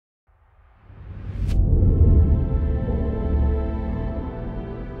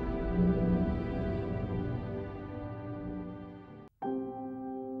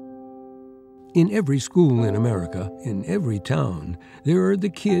In every school in America, in every town, there are the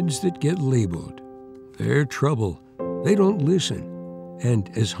kids that get labeled. They're trouble. They don't listen. And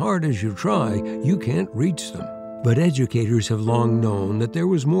as hard as you try, you can't reach them. But educators have long known that there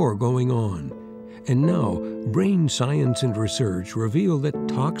was more going on. And now, brain science and research reveal that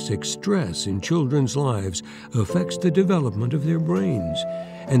toxic stress in children's lives affects the development of their brains,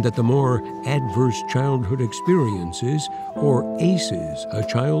 and that the more adverse childhood experiences, or ACEs, a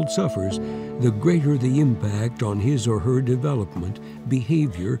child suffers, the greater the impact on his or her development,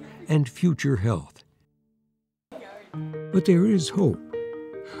 behavior, and future health. But there is hope.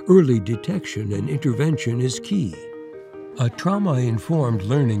 Early detection and intervention is key. A trauma-informed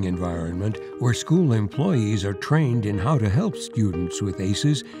learning environment where school employees are trained in how to help students with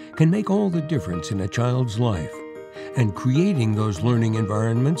ACEs can make all the difference in a child's life. And creating those learning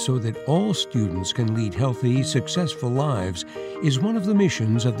environments so that all students can lead healthy, successful lives is one of the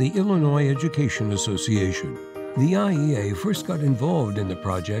missions of the Illinois Education Association. The IEA first got involved in the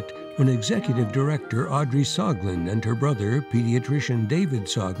project when Executive Director Audrey Soglin and her brother, pediatrician David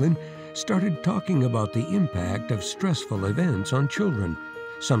Soglin, started talking about the impact of stressful events on children,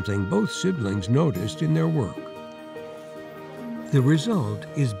 something both siblings noticed in their work. The result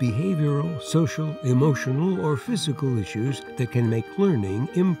is behavioral, social, emotional, or physical issues that can make learning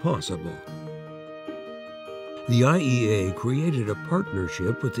impossible. The IEA created a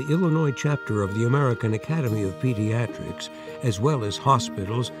partnership with the Illinois chapter of the American Academy of Pediatrics, as well as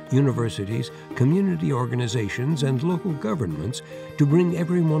hospitals, universities, community organizations, and local governments to bring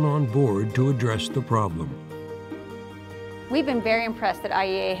everyone on board to address the problem. We've been very impressed that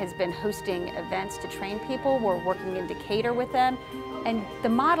IEA has been hosting events to train people. We're working in Decatur with them, and the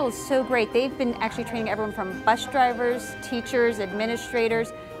model is so great. They've been actually training everyone from bus drivers, teachers,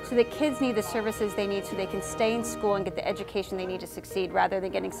 administrators, so that kids need the services they need so they can stay in school and get the education they need to succeed rather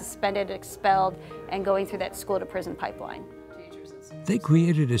than getting suspended, expelled, and going through that school-to-prison pipeline. They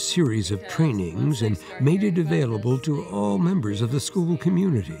created a series of trainings and made it available to all members of the school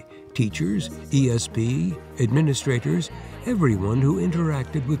community, teachers, ESP, administrators, everyone who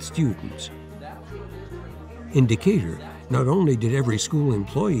interacted with students. In Decatur, not only did every school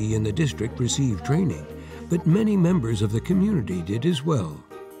employee in the district receive training, but many members of the community did as well.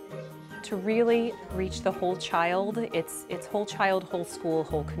 To really reach the whole child, it's whole child, whole school,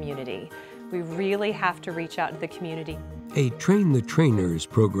 whole community. We really have to reach out to the community. A Train the Trainers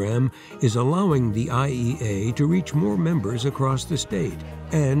program is allowing the IEA to reach more members across the state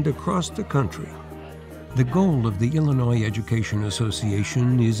and across the country. The goal of the Illinois Education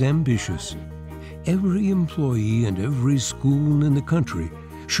Association is ambitious. Every employee and every school in the country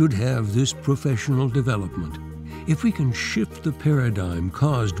should have this professional development. If we can shift the paradigm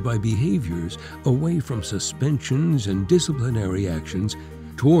caused by behaviors away from suspensions and disciplinary actions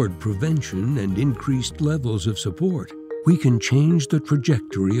toward prevention and increased levels of support, we can change the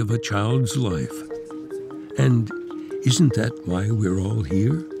trajectory of a child's life. And isn't that why we're all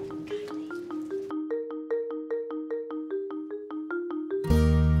here?